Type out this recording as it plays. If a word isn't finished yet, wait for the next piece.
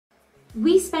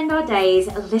We spend our days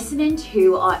listening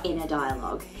to our inner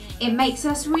dialogue. It makes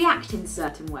us react in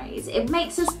certain ways. It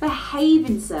makes us behave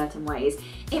in certain ways.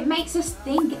 It makes us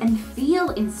think and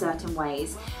feel in certain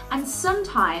ways. And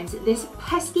sometimes this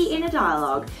pesky inner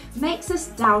dialogue makes us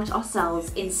doubt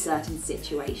ourselves in certain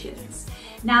situations.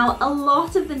 Now, a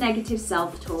lot of the negative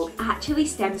self-talk actually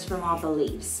stems from our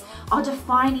beliefs, our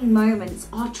defining moments,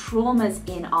 our traumas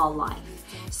in our life.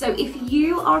 So if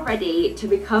you are ready to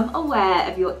become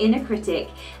aware of your inner critic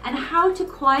and how to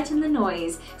quieten the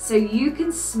noise so you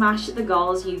can smash the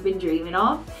goals you've been dreaming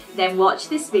of, then watch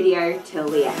this video till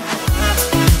the end.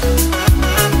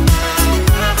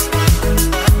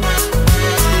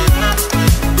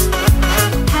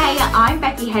 I'm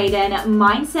Haydon,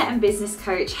 mindset and business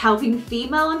coach, helping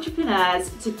female entrepreneurs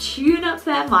to tune up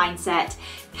their mindset,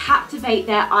 captivate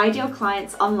their ideal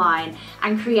clients online,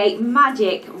 and create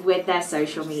magic with their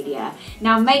social media.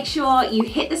 Now make sure you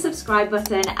hit the subscribe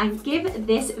button and give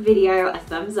this video a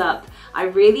thumbs up. I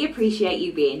really appreciate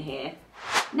you being here.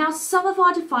 Now, some of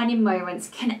our defining moments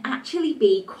can actually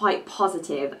be quite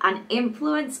positive and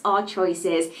influence our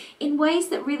choices in ways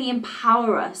that really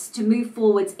empower us to move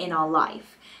forwards in our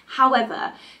life.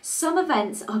 However, some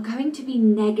events are going to be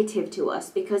negative to us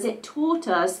because it taught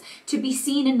us to be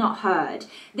seen and not heard,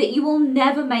 that you will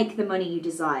never make the money you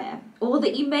desire, or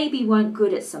that you maybe weren't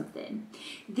good at something.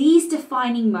 These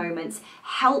defining moments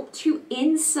help to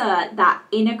insert that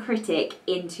inner critic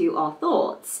into our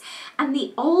thoughts, and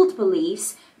the old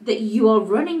beliefs that you are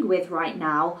running with right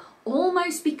now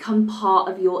almost become part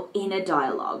of your inner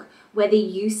dialogue, whether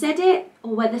you said it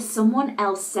or whether someone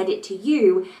else said it to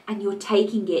you and you're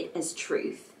taking it as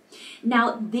truth.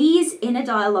 Now, these inner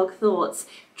dialogue thoughts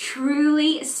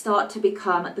truly start to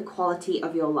become the quality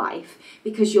of your life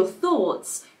because your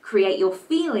thoughts create your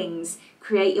feelings,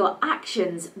 create your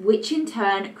actions, which in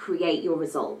turn create your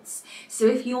results. So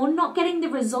if you're not getting the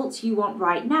results you want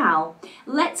right now,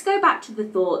 let's go back to the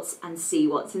thoughts and see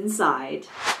what's inside.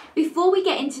 Before we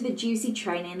get into the juicy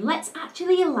training, let's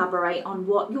actually elaborate on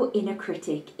what your inner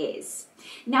critic is.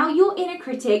 Now, your inner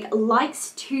critic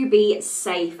likes to be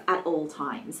safe at all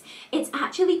times. It's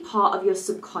actually part of your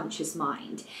subconscious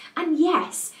mind. And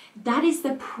yes, that is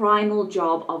the primal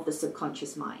job of the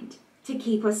subconscious mind, to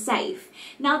keep us safe.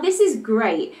 Now, this is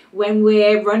great when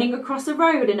we're running across a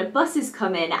road and a bus is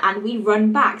coming and we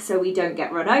run back so we don't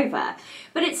get run over.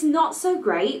 But it's not so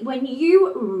great when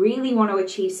you really want to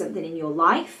achieve something in your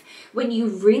life, when you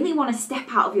really want to step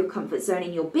out of your comfort zone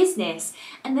in your business,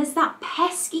 and there's that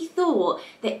pesky thought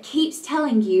that keeps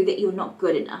telling you that you're not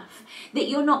good enough, that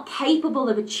you're not capable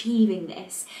of achieving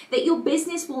this, that your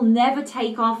business will never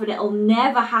take off and it'll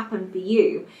never happen for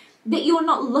you, that you're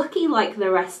not lucky like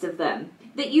the rest of them,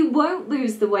 that you won't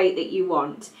lose the weight that you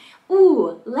want.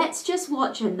 Ooh, let's just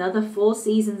watch another 4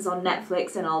 seasons on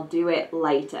Netflix and I'll do it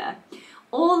later.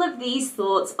 All of these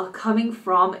thoughts are coming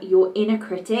from your inner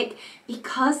critic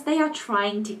because they are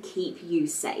trying to keep you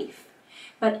safe.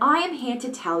 But I am here to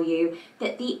tell you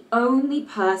that the only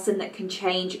person that can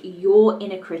change your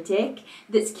inner critic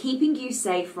that's keeping you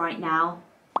safe right now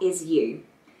is you.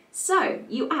 So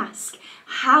you ask,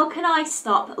 how can I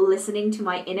stop listening to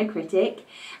my inner critic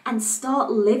and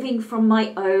start living from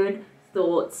my own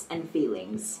thoughts and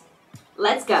feelings?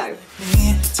 Let's go.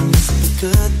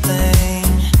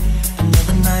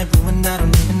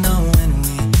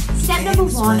 Step number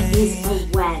 1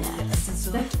 is awareness.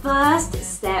 The first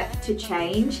step to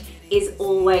change is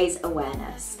always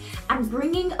awareness. And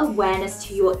bringing awareness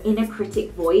to your inner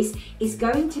critic voice is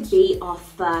going to be our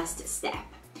first step.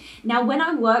 Now, when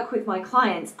I work with my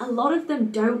clients, a lot of them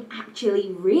don't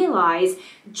actually realize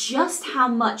just how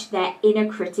much their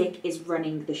inner critic is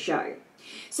running the show.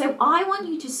 So I want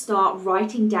you to start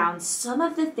writing down some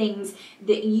of the things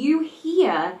that you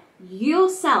hear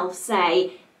yourself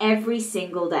say every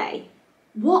single day.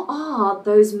 What are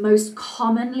those most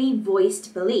commonly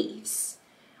voiced beliefs?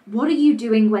 What are you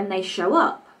doing when they show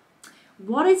up?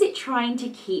 What is it trying to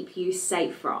keep you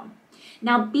safe from?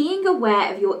 Now, being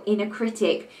aware of your inner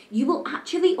critic, you will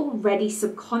actually already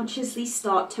subconsciously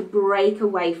start to break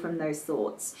away from those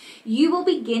thoughts. You will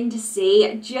begin to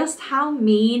see just how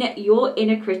mean your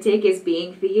inner critic is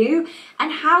being for you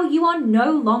and how you are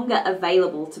no longer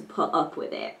available to put up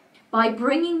with it. By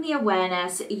bringing the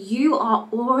awareness, you are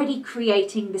already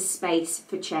creating the space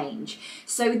for change.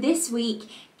 So this week,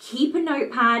 keep a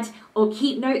notepad or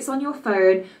keep notes on your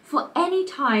phone for any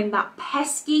time that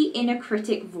pesky inner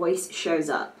critic voice shows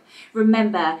up.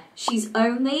 Remember, she's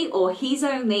only or he's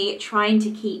only trying to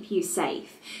keep you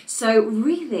safe. So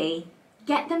really,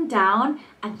 get them down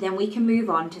and then we can move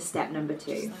on to step number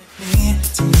 2.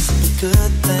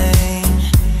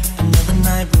 Another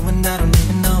night, but when I don't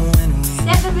even know when we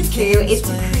 2 is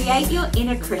to create your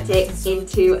inner critic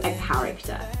into a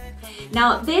character.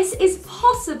 Now, this is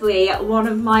possibly one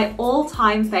of my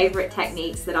all-time favorite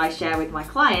techniques that I share with my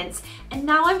clients, and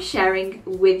now I'm sharing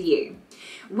with you.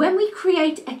 When we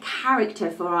create a character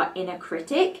for our inner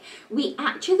critic, we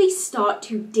actually start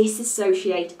to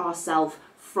disassociate ourselves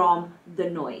from the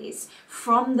noise,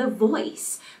 from the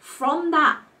voice, from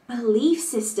that belief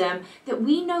system that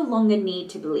we no longer need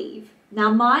to believe.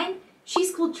 Now mine,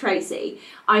 she's called Tracy.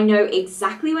 I know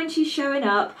exactly when she's showing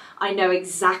up. I know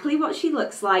exactly what she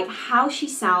looks like, how she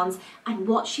sounds, and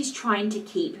what she's trying to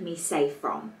keep me safe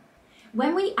from.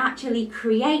 When we actually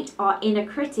create our inner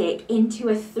critic into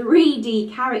a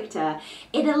 3D character,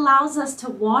 it allows us to,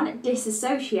 one,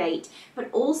 disassociate, but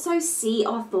also see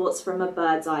our thoughts from a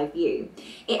bird's eye view.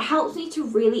 It helps me to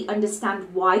really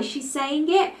understand why she's saying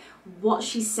it, what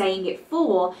she's saying it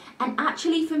for, and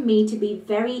actually for me to be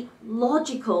very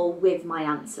logical with my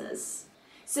answers.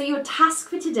 So your task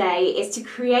for today is to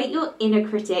create your inner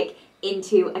critic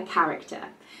into a character.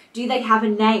 Do they have a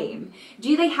name?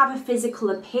 Do they have a physical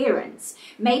appearance?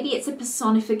 Maybe it's a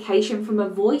personification from a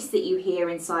voice that you hear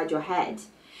inside your head.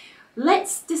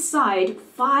 Let's decide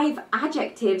 5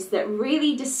 adjectives that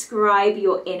really describe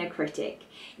your inner critic.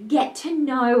 Get to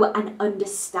know and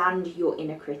understand your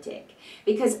inner critic,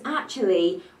 because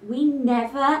actually we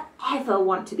never ever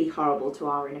want to be horrible to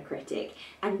our inner critic,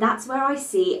 and that's where I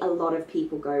see a lot of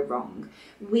people go wrong.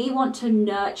 We want to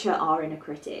nurture our inner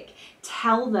critic,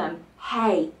 tell them,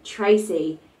 hey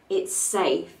Tracy, it's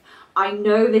safe. I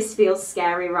know this feels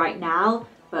scary right now,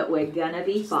 but we're gonna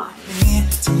be fine.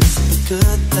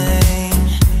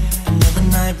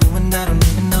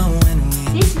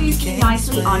 This moves me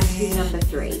nicely on to number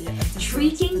 3,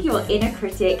 treating your inner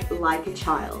critic like a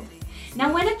child.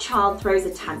 Now, when a child throws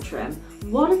a tantrum,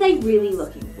 what are they really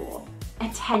looking for?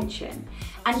 Attention.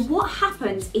 And what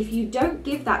happens if you don't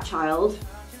give that child,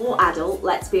 or adult,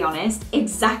 let's be honest,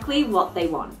 exactly what they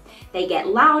want? They get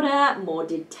louder, more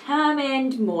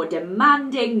determined, more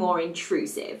demanding, more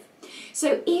intrusive.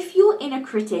 So if your inner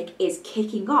critic is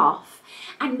kicking off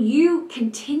and you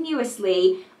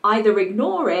continuously either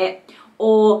ignore it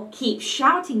or keep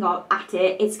shouting at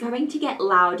it, it's going to get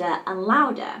louder and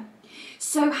louder.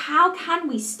 So how can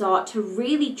we start to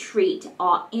really treat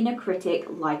our inner critic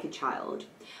like a child?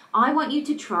 I want you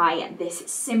to try this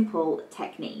simple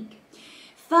technique.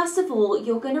 First of all,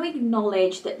 you're going to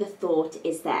acknowledge that the thought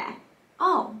is there.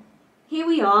 Oh, here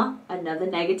we are, another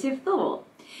negative thought.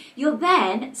 You're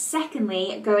then,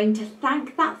 secondly, going to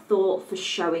thank that thought for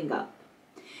showing up.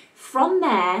 From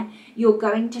there, you're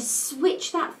going to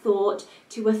switch that thought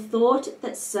to a thought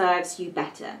that serves you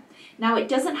better. Now, it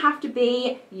doesn't have to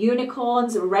be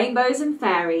unicorns, rainbows and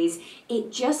fairies.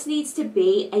 It just needs to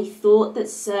be a thought that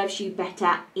serves you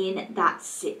better in that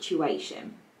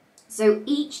situation. So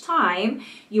each time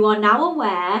you are now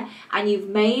aware and you've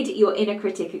made your inner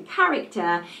critic a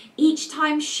character, each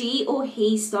time she or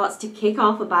he starts to kick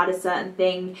off about a certain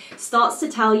thing, starts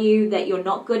to tell you that you're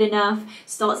not good enough,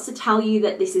 starts to tell you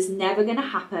that this is never going to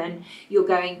happen, you're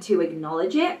going to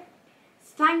acknowledge it,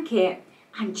 thank it,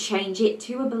 and change it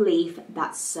to a belief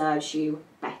that serves you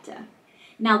better.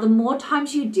 Now, the more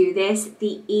times you do this,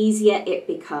 the easier it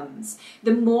becomes.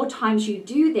 The more times you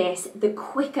do this, the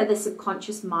quicker the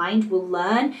subconscious mind will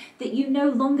learn that you no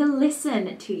longer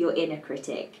listen to your inner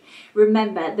critic.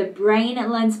 Remember, the brain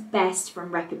learns best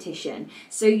from repetition,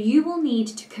 so you will need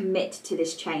to commit to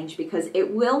this change because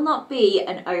it will not be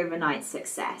an overnight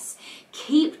success.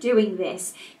 Keep doing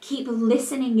this, keep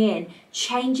listening in,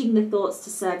 changing the thoughts to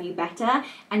serve you better,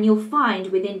 and you'll find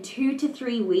within 2 to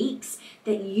 3 weeks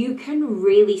that you can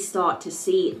really start to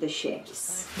see the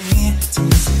shifts.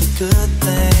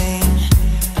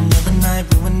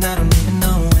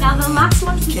 Now, the last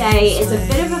one today is a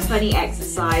bit of a funny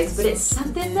exercise, but it's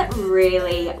something that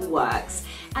really works,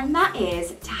 and that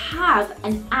is to have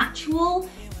an actual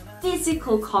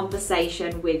physical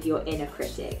conversation with your inner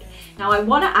critic. Now, I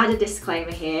want to add a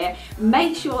disclaimer here.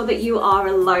 Make sure that you are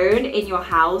alone in your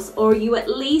house, or you at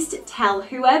least tell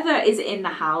whoever is in the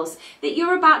house that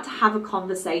you're about to have a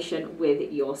conversation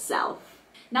with yourself.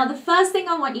 Now, the first thing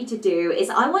I want you to do is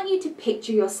I want you to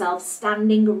picture yourself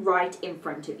standing right in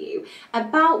front of you,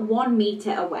 about 1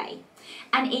 meter away.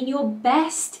 And in your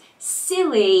best,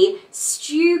 silly,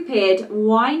 stupid,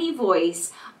 whiny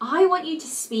voice, I want you to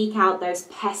speak out those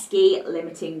pesky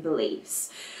limiting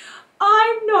beliefs.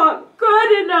 I'm not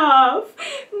good enough.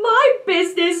 My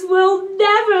business will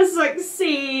never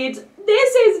succeed.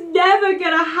 This is never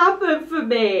gonna happen for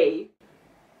me.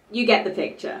 You get the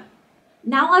picture.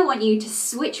 Now I want you to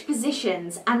switch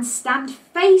positions and stand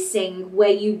facing where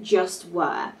you just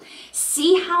were.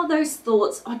 See how those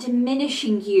thoughts are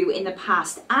diminishing you in the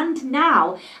past and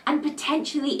now and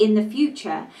potentially in the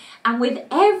future. And with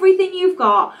everything you've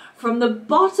got from the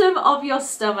bottom of your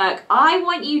stomach, I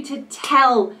want you to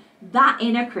tell that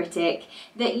inner critic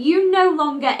that you no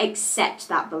longer accept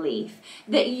that belief,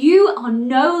 that you are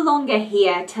no longer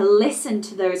here to listen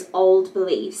to those old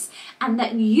beliefs, and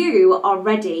that you are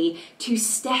ready to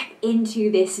step into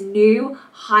this new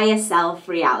higher self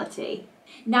reality.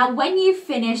 Now, when you've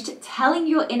finished telling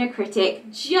your inner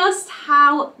critic just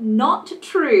how not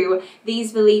true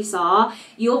these beliefs are,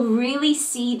 you'll really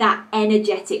see that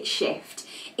energetic shift.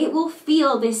 It will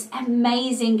feel this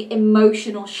amazing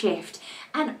emotional shift,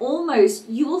 and almost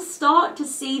you will start to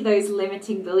see those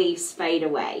limiting beliefs fade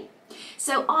away.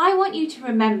 So I want you to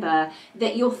remember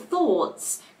that your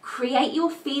thoughts create your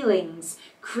feelings,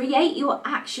 create your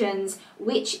actions,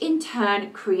 which in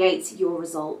turn creates your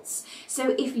results.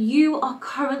 So if you are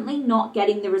currently not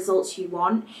getting the results you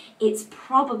want, it's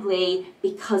probably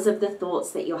because of the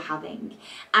thoughts that you're having.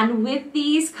 And with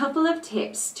these couple of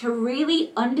tips to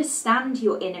really understand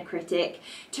your inner critic,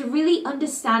 to really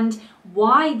understand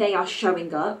why they are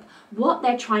showing up, what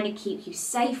they're trying to keep you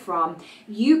safe from,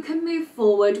 you can move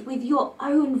forward with your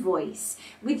own voice,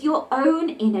 with your own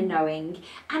inner knowing,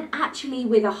 and actually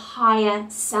with a higher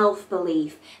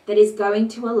self-belief that is going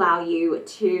to allow you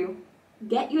to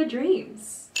get your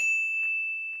dreams.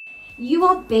 You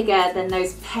are bigger than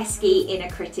those pesky inner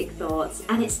critic thoughts,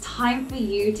 and it's time for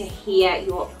you to hear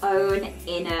your own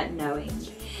inner knowing.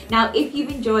 Now, if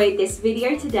you've enjoyed this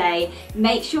video today,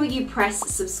 make sure you press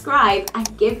subscribe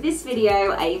and give this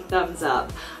video a thumbs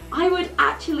up. I would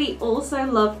actually also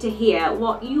love to hear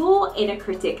what your inner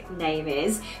critic name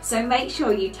is, so make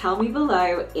sure you tell me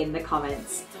below in the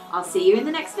comments. I'll see you in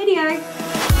the next video.